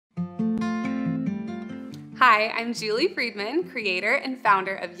Hi, I'm Julie Friedman, creator and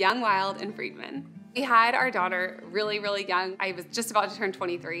founder of Young, Wild, and Friedman. We had our daughter really, really young. I was just about to turn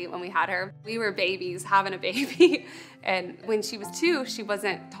 23 when we had her. We were babies, having a baby. And when she was 2, she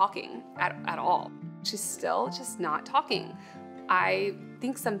wasn't talking at all. She's still just not talking. I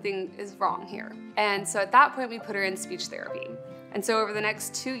think something is wrong here. And so at that point, we put her in speech therapy. And so over the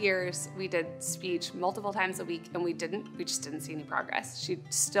next 2 years, we did speech multiple times a week, and we just didn't see any progress. She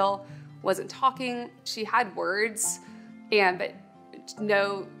still wasn't talking. She had words, but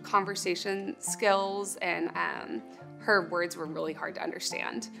no conversation skills, and her words were really hard to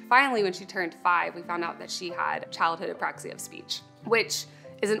understand. Finally, when she turned 5, we found out that she had childhood apraxia of speech, which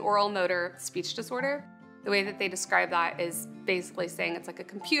is an oral motor speech disorder. The way that they describe that is basically saying it's like a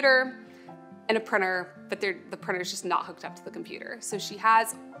computer and a printer, but the printer's just not hooked up to the computer. So she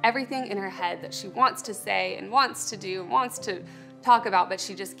has everything in her head that she wants to say and wants to do and wants to talk about, but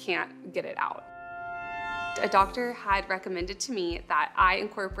she just can't get it out. A doctor had recommended to me that I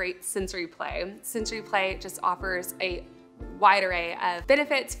incorporate sensory play. Sensory play just offers a wide array of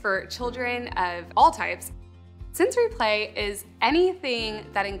benefits for children of all types. Sensory play is anything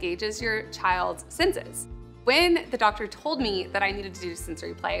that engages your child's senses. When the doctor told me that I needed to do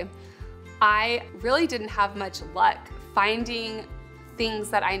sensory play, I really didn't have much luck finding things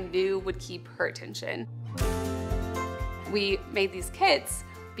that I knew would keep her attention. We made these kits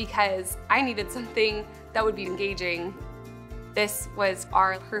because I needed something that would be engaging. This was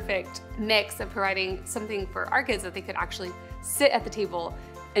our perfect mix of providing something for our kids that they could actually sit at the table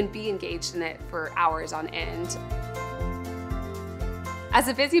and be engaged in it for hours on end. As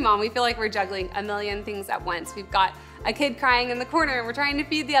a busy mom, we feel like we're juggling a million things at once. We've got a kid crying in the corner and we're trying to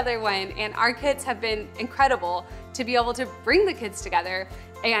feed the other one, and our kids have been incredible to be able to bring the kids together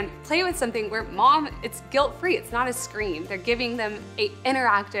and play with something where it's guilt-free, it's not a screen. They're giving them an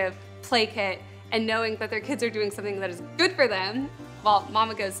interactive play kit and knowing that their kids are doing something that is good for them while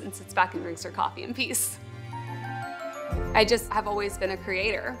mama goes and sits back and drinks her coffee in peace. I just have always been a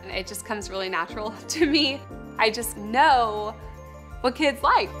creator, and it just comes really natural to me. I just know what kids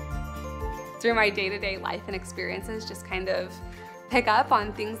like. Through my day-to-day life and experiences, just kind of pick up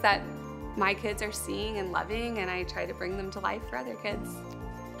on things that my kids are seeing and loving, and I try to bring them to life for other kids.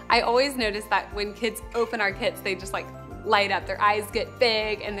 I always notice that when kids open our kits, they just like light up, their eyes get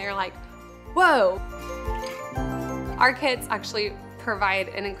big, and they're like, whoa. Our kits actually provide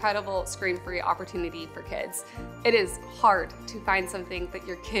an incredible screen-free opportunity for kids. It is hard to find something that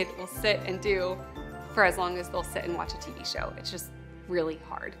your kid will sit and do for as long as they'll sit and watch a TV show. It's just really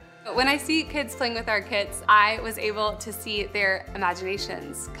hard. But when I see kids playing with our kits, I was able to see their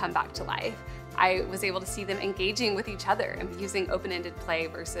imaginations come back to life. I was able to see them engaging with each other and using open-ended play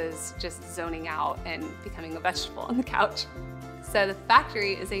versus just zoning out and becoming a vegetable on the couch. So the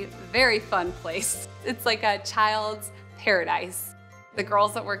factory is a very fun place. It's like a child's paradise. The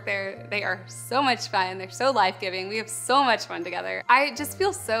girls that work there, they are so much fun. They're so life-giving. We have so much fun together. I just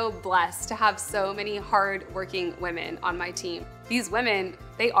feel so blessed to have so many hard-working women on my team. These women,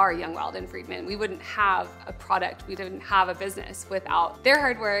 they are Young, Wild, and Friedman. We wouldn't have a product, we wouldn't have a business without their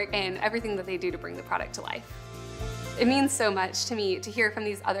hard work and everything that they do to bring the product to life. It means so much to me to hear from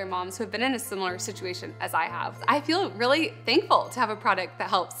these other moms who have been in a similar situation as I have. I feel really thankful to have a product that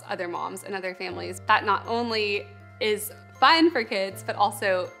helps other moms and other families that not only is fun for kids, but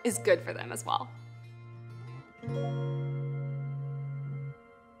also is good for them as well.